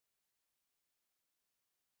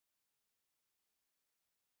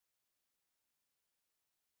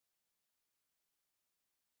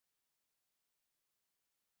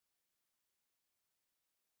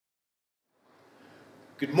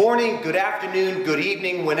Good morning, good afternoon, good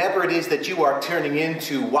evening, whenever it is that you are turning in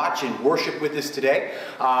to watch and worship with us today.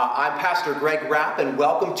 I'm Pastor Greg Rapp, and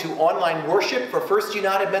welcome to online worship for First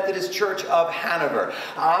United Methodist Church of Hanover.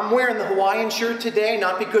 I'm wearing the Hawaiian shirt today,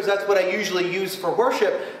 not because that's what I usually use for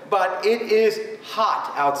worship, but it is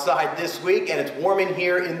hot outside this week, and it's warm in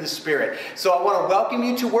here in the spirit. So I want to welcome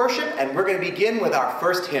you to worship, and we're going to begin with our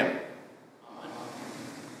first hymn.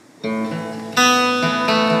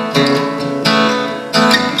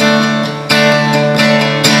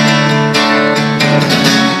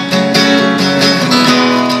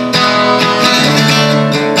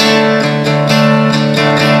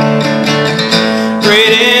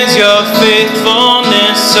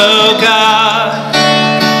 Faithfulness, oh God,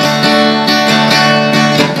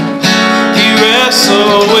 you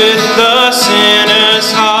wrestle with the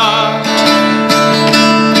sinner's heart.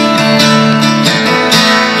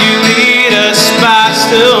 You lead us by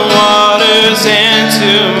still waters and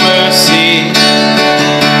to mercy,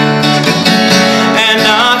 and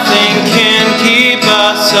nothing can keep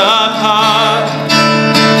us apart.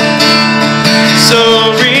 So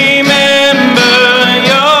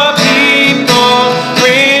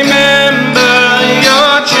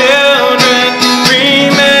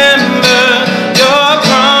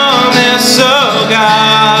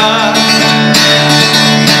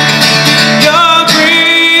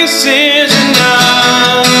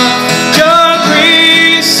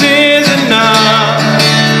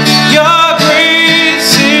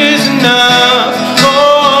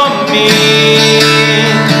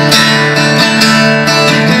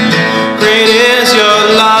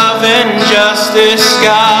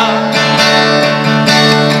God,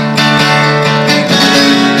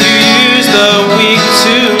 you use the weak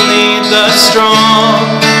to lead the strong.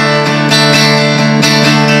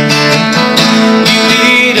 You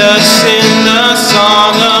lead us in the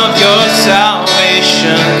song of your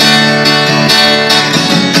salvation,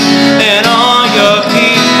 and all your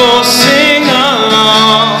people sing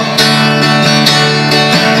along.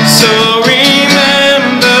 So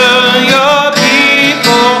remember your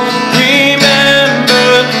people,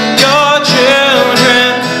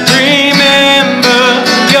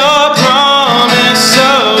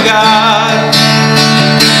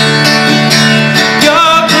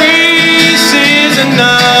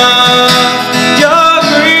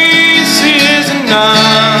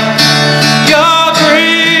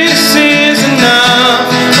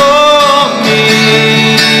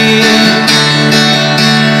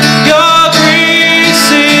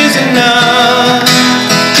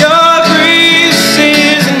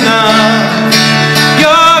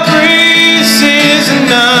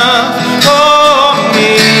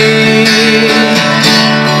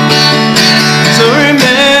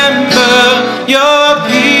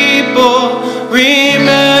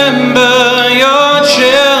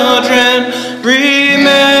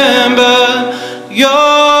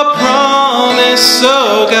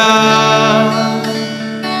 oh God,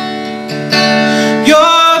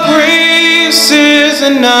 your grace is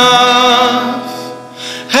enough,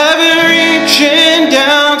 heaven reaching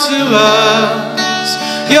down to us.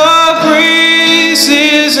 Your grace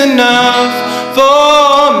is enough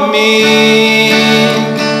for me.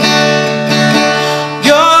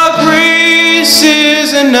 Your grace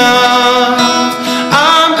is enough,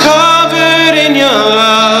 I'm covered in your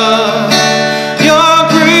love. Your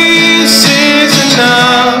grace is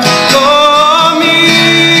enough for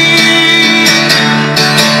me.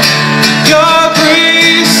 Your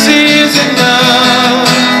grace is enough.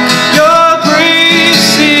 Your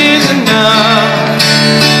grace is enough.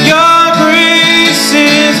 Your grace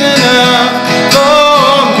is enough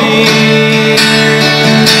for me.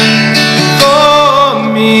 For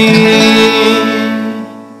me.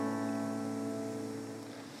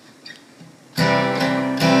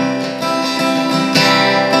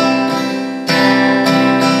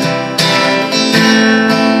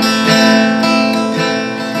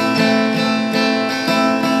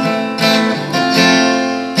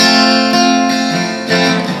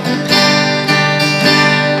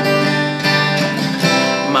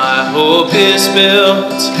 Hope is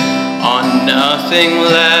built on nothing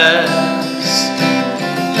less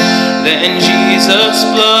than Jesus'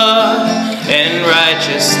 blood and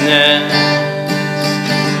righteousness.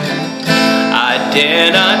 I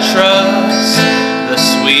dare not trust the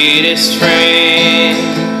sweetest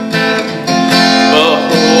frame, but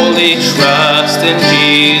wholly trust in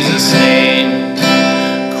Jesus' name.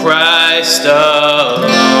 Christ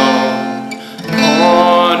alone,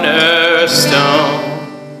 cornerstone,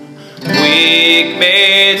 weak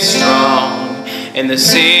made strong in the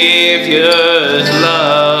Savior's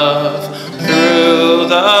love. Through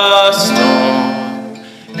the storm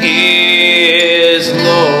is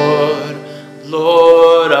Lord,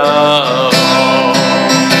 Lord of all.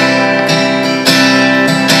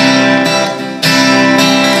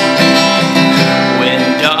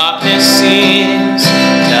 When darkness seems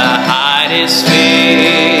to hide his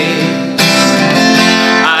face,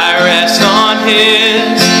 I rest on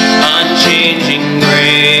his unchanging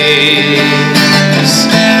grace.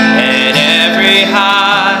 And every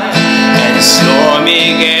high and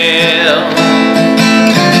stormy gale,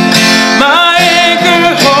 my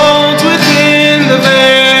anchor holds within the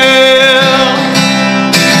veil.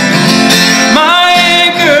 My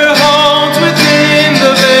anchor holds within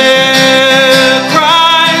the veil.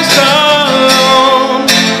 Christ alone,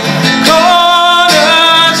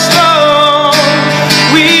 cornerstone,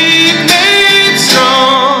 we've made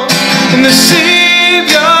strong in the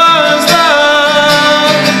Savior's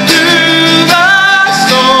love through the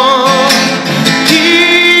storm. He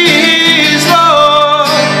is Lord,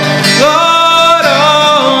 Lord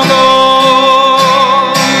of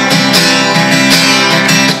all.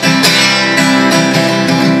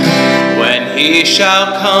 When he shall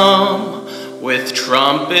come with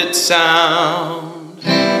trumpet sound,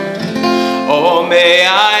 oh, may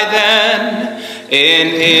I then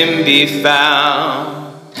in him be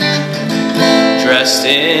found, dressed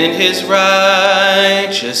in his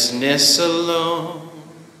righteousness alone.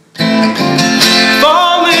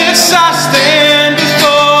 Faultless I stand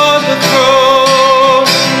before the throne,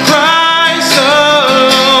 Christ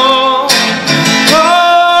alone,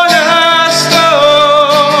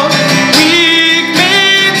 cornerstone, weak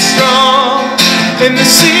made strong in the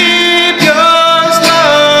Savior's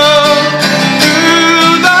love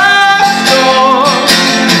through the storm.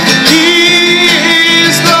 He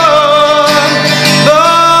is Lord,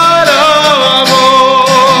 Lord of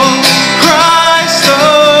all. Christ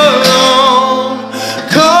alone,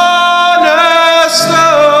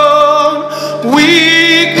 cornerstone,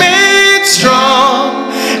 weak made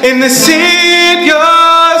strong in the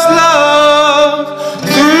Savior's love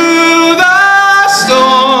through the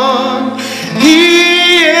storm.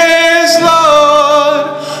 He is Lord,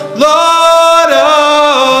 Lord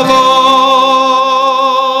of all.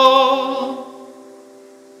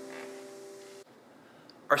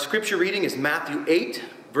 Our scripture reading is Matthew 8,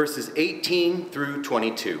 verses 18 through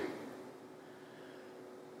 22.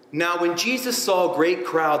 Now when Jesus saw great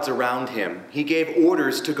crowds around him, he gave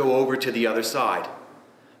orders to go over to the other side.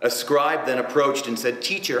 A scribe then approached and said,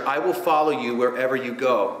 "Teacher, I will follow you wherever you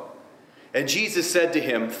go." And Jesus said to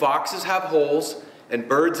him, "Foxes have holes, and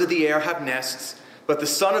birds of the air have nests, but the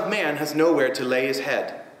Son of Man has nowhere to lay his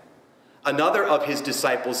head." Another of his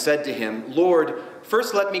disciples said to him, "Lord,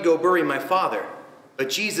 first let me go bury my father." But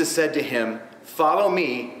Jesus said to him, "Follow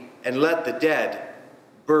me, and let the dead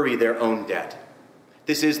bury their own dead."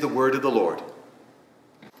 This is the word of the Lord.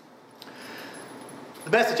 The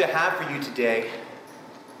message I have for you today,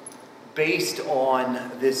 based on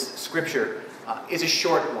this scripture, is a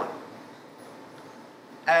short one.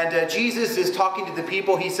 And Jesus is talking to the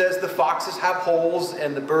people. He says the foxes have holes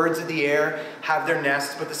and the birds of the air have their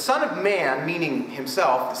nests, but the Son of Man, meaning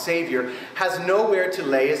himself, the Savior, has nowhere to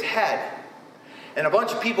lay his head. And a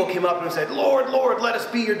bunch of people came up and said, "Lord, Lord, let us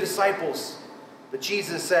be your disciples." But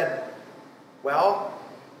Jesus said, "Well,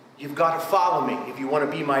 you've got to follow me if you want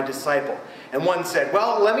to be my disciple." And one said,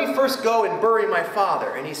 "Well, let me first go and bury my father."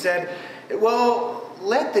 And he said, "Well,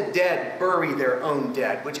 let the dead bury their own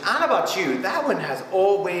dead," which, I don't know about you, that one has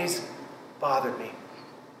always bothered me.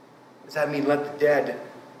 Does that mean let the dead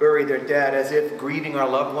bury their dead, as if grieving our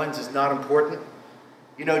loved ones is not important?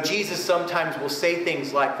 You know, Jesus sometimes will say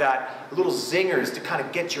things like that, little zingers to kind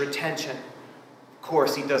of get your attention. Of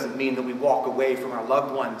course, he doesn't mean that we walk away from our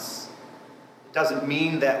loved ones. It doesn't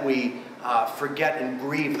mean that we forget and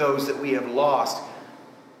grieve those that we have lost.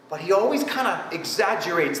 But he always kind of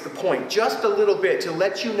exaggerates the point just a little bit to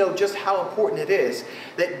let you know just how important it is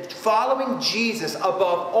that following Jesus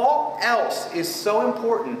above all else is so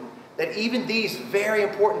important that even these very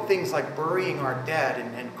important things like burying our dead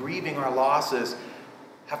and grieving our losses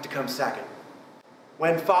have to come second.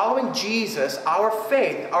 When following Jesus, our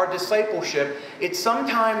faith, our discipleship, it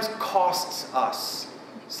sometimes costs us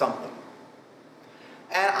something.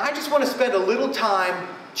 And I just want to spend a little time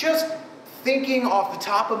just thinking off the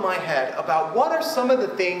top of my head about what are some of the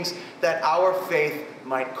things that our faith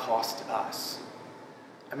might cost us.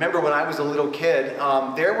 I remember when I was a little kid,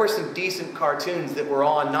 there were some decent cartoons that were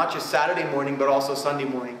on, not just Saturday morning, but also Sunday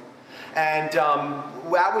morning. And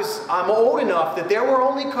I'm old enough that there were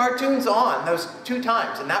only cartoons on those 2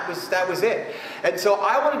 times, and that was it. And so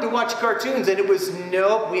I wanted to watch cartoons, and it was,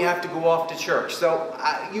 nope, we have to go off to church. So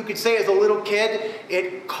you could say as a little kid,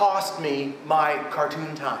 it cost me my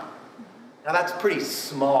cartoon time. Now that's pretty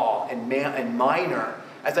small and minor.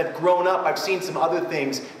 As I've grown up, I've seen some other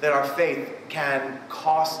things that our faith can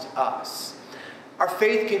cost us. Our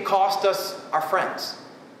faith can cost us our friends.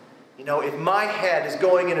 You know, if my head is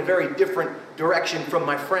going in a very different direction from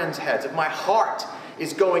my friends' heads, if my heart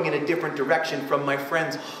is going in a different direction from my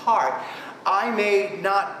friend's heart, I may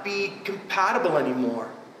not be compatible anymore.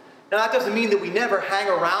 Now, that doesn't mean that we never hang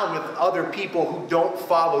around with other people who don't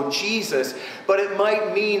follow Jesus, but it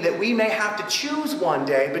might mean that we may have to choose one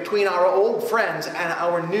day between our old friends and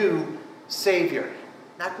our new Savior.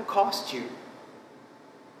 That will cost you.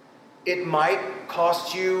 It might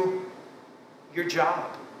cost you your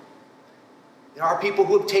job. There are people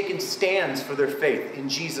who have taken stands for their faith in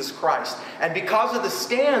Jesus Christ. And because of the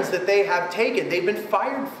stands that they have taken, they've been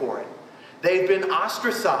fired for it. They've been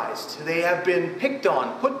ostracized. They have been picked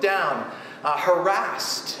on, put down,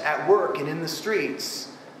 harassed at work and in the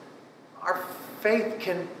streets. Our faith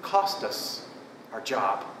can cost us our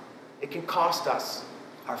job. It can cost us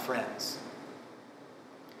our friends.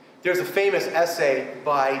 There's a famous essay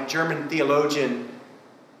by German theologian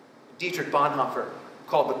Dietrich Bonhoeffer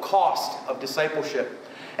called The Cost of Discipleship.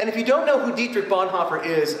 And if you don't know who Dietrich Bonhoeffer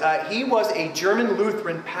is, he was a German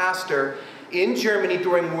Lutheran pastor in Germany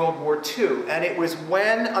during World War II. And it was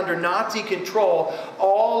when, under Nazi control,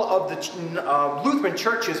 all of the Lutheran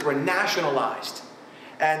churches were nationalized.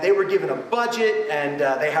 And they were given a budget, and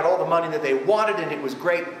they had all the money that they wanted, and it was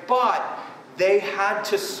great. But they had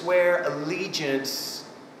to swear allegiance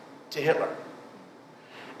to Hitler.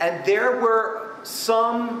 And there were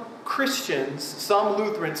some Christians, some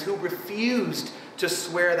Lutherans, who refused to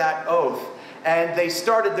swear that oath. And they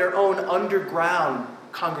started their own underground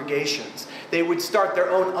congregations. They would start their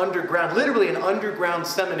own underground, literally an underground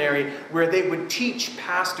seminary, where they would teach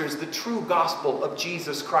pastors the true gospel of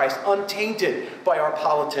Jesus Christ, untainted by our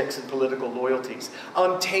politics and political loyalties,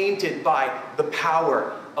 untainted by the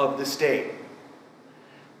power of the state.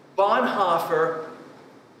 Bonhoeffer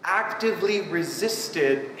actively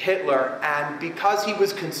resisted Hitler, and because he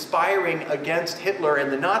was conspiring against Hitler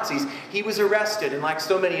and the Nazis, he was arrested, and like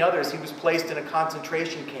so many others, he was placed in a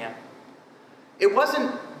concentration camp. It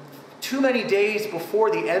wasn't too many days before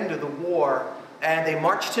the end of the war, and they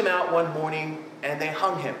marched him out one morning and they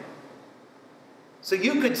hung him. So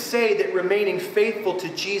you could say that remaining faithful to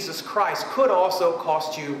Jesus Christ could also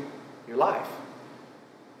cost you your life.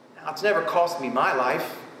 Now, it's never cost me my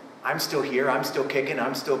life. I'm still here, I'm still kicking,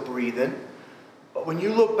 I'm still breathing. But when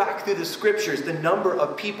you look back through the scriptures, the number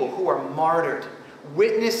of people who are martyred,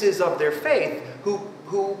 witnesses of their faith,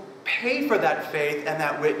 who pay for that faith and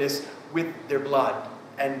that witness with their blood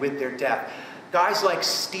and with their death. Guys like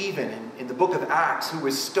Stephen in the book of Acts, who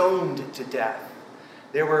was stoned to death.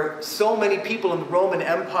 There were so many people in the Roman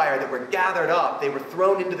Empire that were gathered up. They were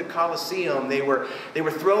thrown into the Colosseum. They were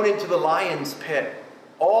thrown into the lion's pit.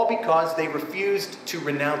 All because they refused to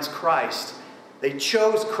renounce Christ. They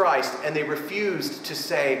chose Christ and they refused to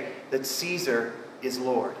say that Caesar is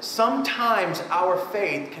Lord. Sometimes our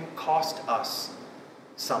faith can cost us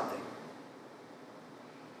something.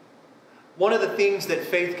 One of the things that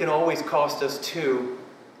faith can always cost us too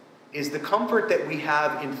is the comfort that we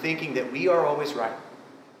have in thinking that we are always right.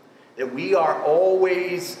 That we are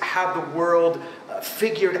always have the world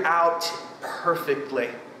figured out perfectly.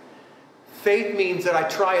 Faith means that I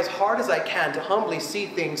try as hard as I can to humbly see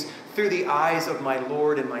things through the eyes of my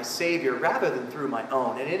Lord and my Savior rather than through my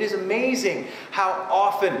own. And it is amazing how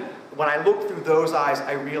often when I look through those eyes,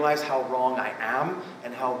 I realize how wrong I am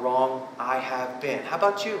and how wrong I have been. How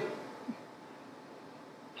about you?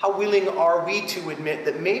 How willing are we to admit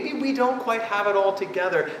that maybe we don't quite have it all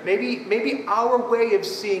together? Maybe our way of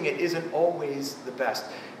seeing it isn't always the best.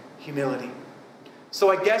 Humility. So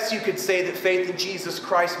I guess you could say that faith in Jesus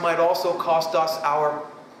Christ might also cost us our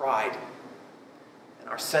pride and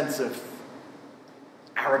our sense of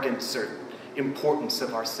arrogance or importance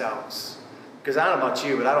of ourselves. Because I don't know about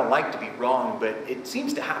you, but I don't like to be wrong, but it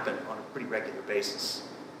seems to happen on a pretty regular basis.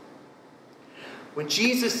 When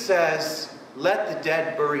Jesus says, "Let the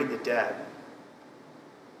dead bury the dead,"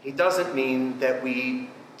 he doesn't mean that we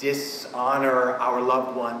dishonor our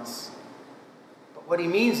loved ones. What he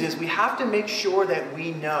means is we have to make sure that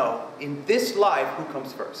we know in this life who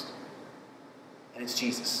comes first. And it's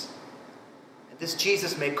Jesus. And this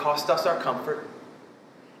Jesus may cost us our comfort.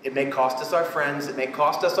 It may cost us our friends. It may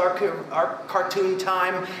cost us our cartoon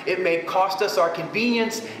time. It may cost us our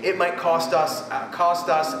convenience. It might cost us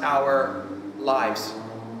our lives.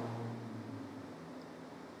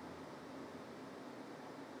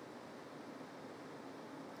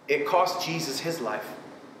 It cost Jesus his life.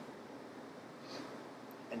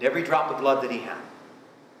 And every drop of blood that he had.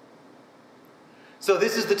 So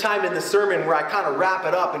this is the time in the sermon where I kind of wrap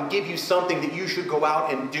it up and give you something that you should go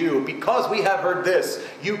out and do. Because we have heard this,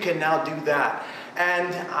 you can now do that.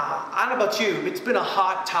 And I don't know about you, it's been a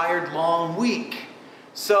hot, tired, long week.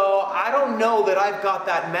 So I don't know that I've got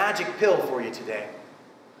that magic pill for you today.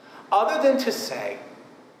 Other than to say,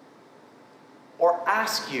 or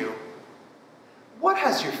ask you, what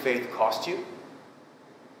has your faith cost you?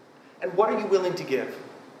 And what are you willing to give?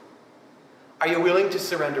 Are you willing to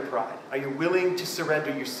surrender pride? Are you willing to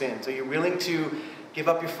surrender your sins? Are you willing to give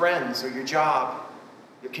up your friends or your job,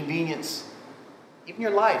 your convenience, even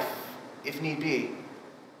your life, if need be?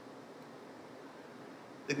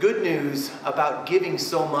 The good news about giving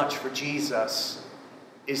so much for Jesus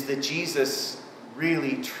is that Jesus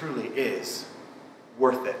really, truly is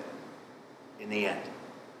worth it in the end.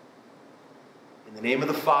 In the name of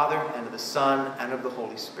the Father, and of the Son, and of the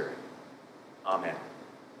Holy Spirit. Amen.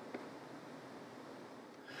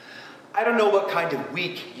 I don't know what kind of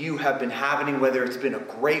week you have been having, whether it's been a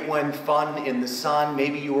great one, fun in the sun,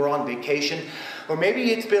 maybe you were on vacation, or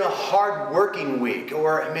maybe it's been a hard-working week,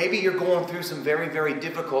 or maybe you're going through some very, very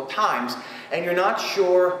difficult times, and you're not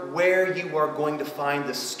sure where you are going to find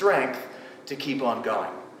the strength to keep on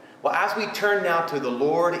going. Well, as we turn now to the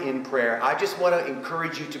Lord in prayer, I just want to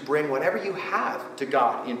encourage you to bring whatever you have to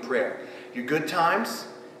God in prayer. Your good times,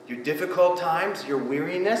 your difficult times, your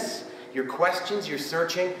weariness, your questions, your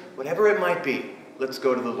searching, whatever it might be, let's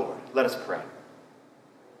go to the Lord. Let us pray.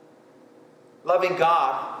 Loving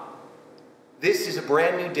God, this is a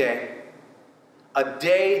brand new day, a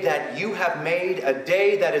day that you have made, a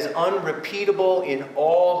day that is unrepeatable in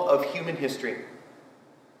all of human history.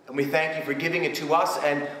 And we thank you for giving it to us,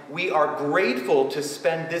 and we are grateful to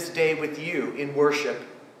spend this day with you in worship,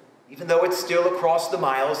 even though it's still across the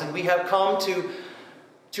miles, and we have come to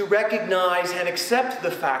recognize and accept the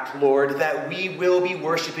fact, Lord, that we will be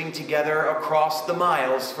worshiping together across the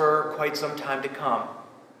miles for quite some time to come.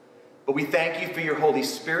 But we thank you for your Holy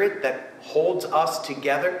Spirit that holds us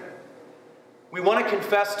together. We want to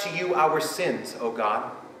confess to you our sins, O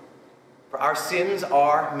God. For our sins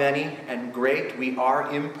are many and great. We are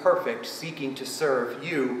imperfect, seeking to serve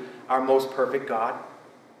you, our most perfect God.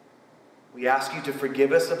 We ask you to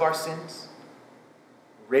forgive us of our sins,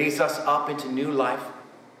 raise us up into new life.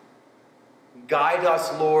 Guide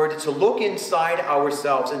us, Lord, to look inside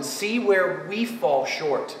ourselves and see where we fall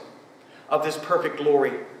short of this perfect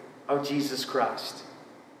glory of Jesus Christ.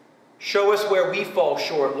 Show us where we fall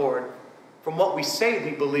short, Lord, from what we say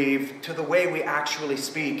we believe to the way we actually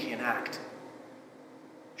speak and act.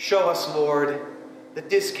 Show us, Lord, the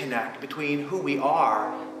disconnect between who we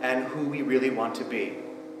are and who we really want to be.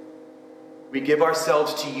 We give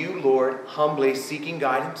ourselves to you, Lord, humbly seeking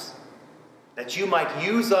guidance, that you might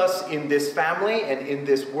use us in this family and in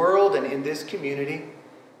this world and in this community,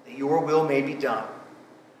 that your will may be done.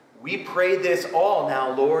 We pray this all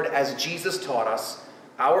now, Lord, as Jesus taught us.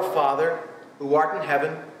 Our Father, who art in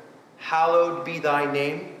heaven, hallowed be thy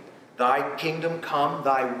name. Thy kingdom come,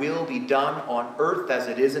 thy will be done on earth as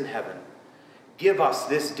it is in heaven. Give us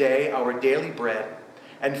this day our daily bread,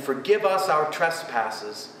 and forgive us our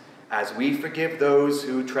trespasses, as we forgive those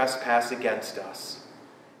who trespass against us.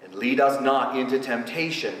 And lead us not into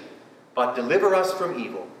temptation, but deliver us from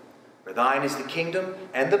evil. For thine is the kingdom,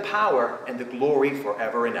 and the power, and the glory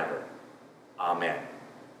forever and ever. Amen.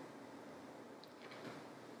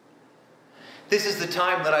 This is the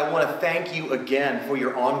time that I want to thank you again for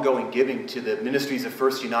your ongoing giving to the ministries of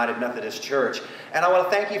First United Methodist Church. And I want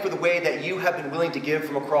to thank you for the way that you have been willing to give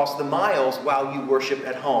from across the miles while you worship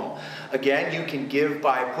at home. Again, you can give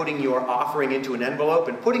by putting your offering into an envelope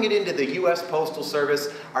and putting it into the U.S. Postal Service.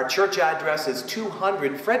 Our church address is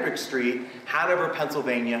 200 Frederick Street, Hanover,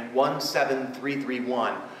 Pennsylvania,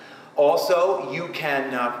 17331. Also, you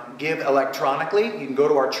can give electronically. You can go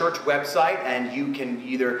to our church website and you can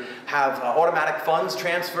either have automatic funds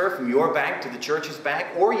transfer from your bank to the church's bank,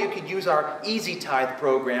 or you could use our Easy Tithe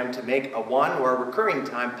program to make a one or a recurring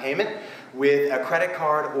time payment with a credit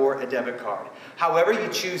card or a debit card. However you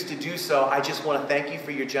choose to do so, I just want to thank you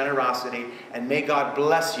for your generosity, and may God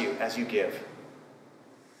bless you as you give.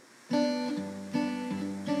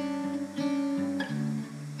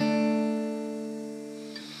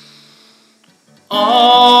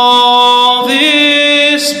 All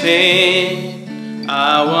this pain,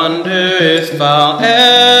 I wonder if I'll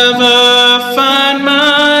ever find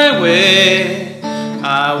my way.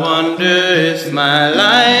 I wonder if my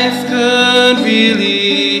life could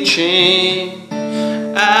really change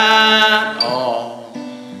at all.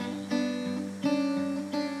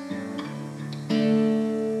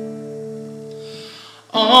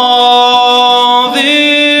 All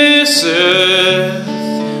this earth,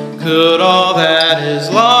 could all that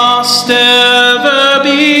lost ever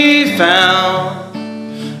be found?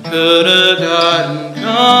 Could a garden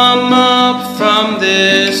come up from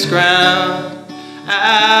this ground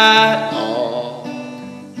at all?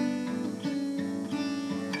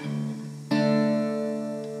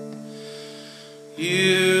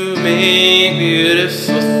 You make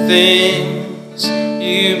beautiful things.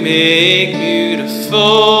 You make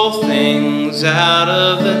beautiful things out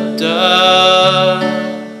of the dust.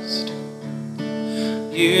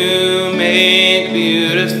 You make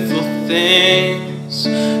beautiful things.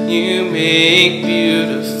 You make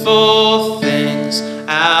beautiful things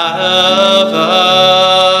out of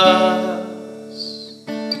us.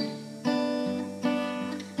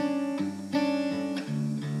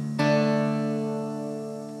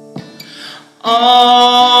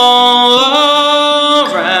 All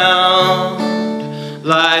around,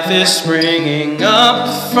 life is springing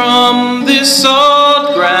up from this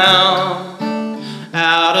old ground.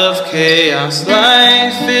 Out of chaos,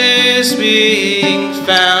 life is being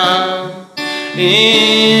found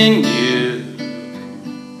in you.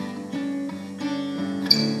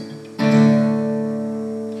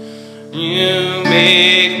 You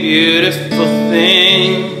make beautiful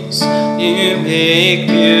things. You make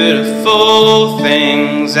beautiful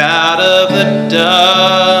things out of the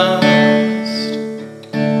dust.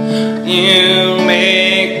 You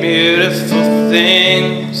make beautiful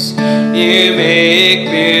things. You make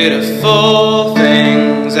beautiful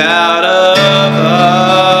things out of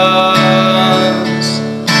us.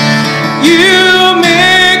 You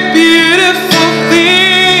make beautiful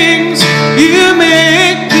things. You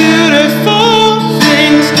make beautiful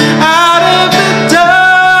things out of the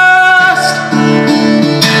dust.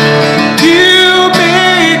 You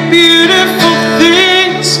make beautiful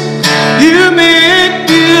things. You make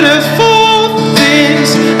beautiful things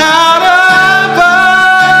out of us.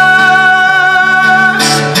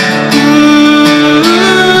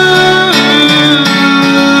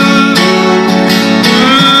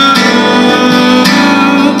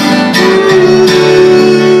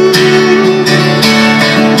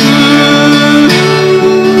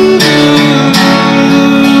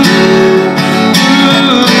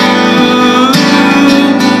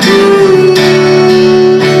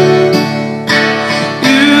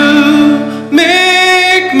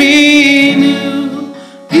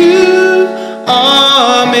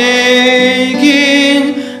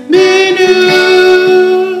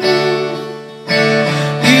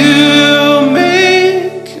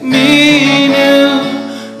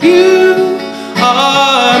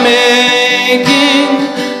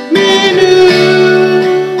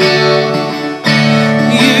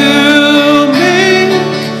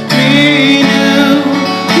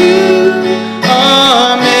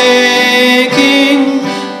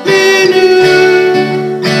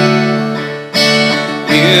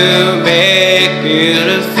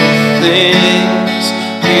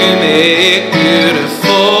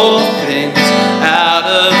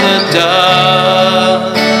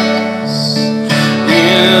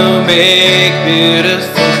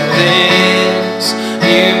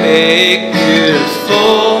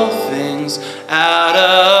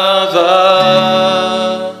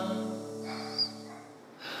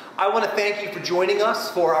 Joining us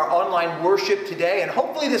for our online worship today, and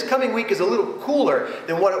hopefully this coming week is a little cooler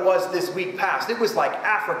than what it was this week past. It was like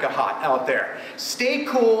Africa hot out there. Stay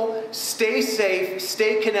cool, stay safe,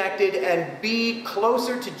 stay connected, and be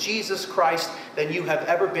closer to Jesus Christ than you have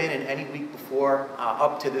ever been in any week before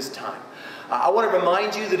up to this time. I want to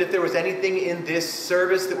remind you that if there was anything in this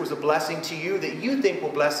service that was a blessing to you that you think will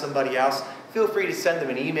bless somebody else, feel free to send them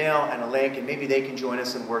an email and a link, and maybe they can join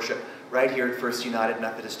us in worship right here at First United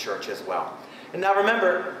Methodist Church as well. And now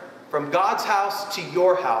remember, from God's house to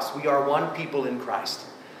your house, we are one people in Christ.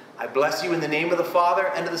 I bless you in the name of the Father,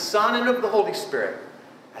 and of the Son, and of the Holy Spirit,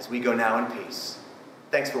 as we go now in peace.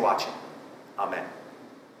 Thanks for watching. Amen.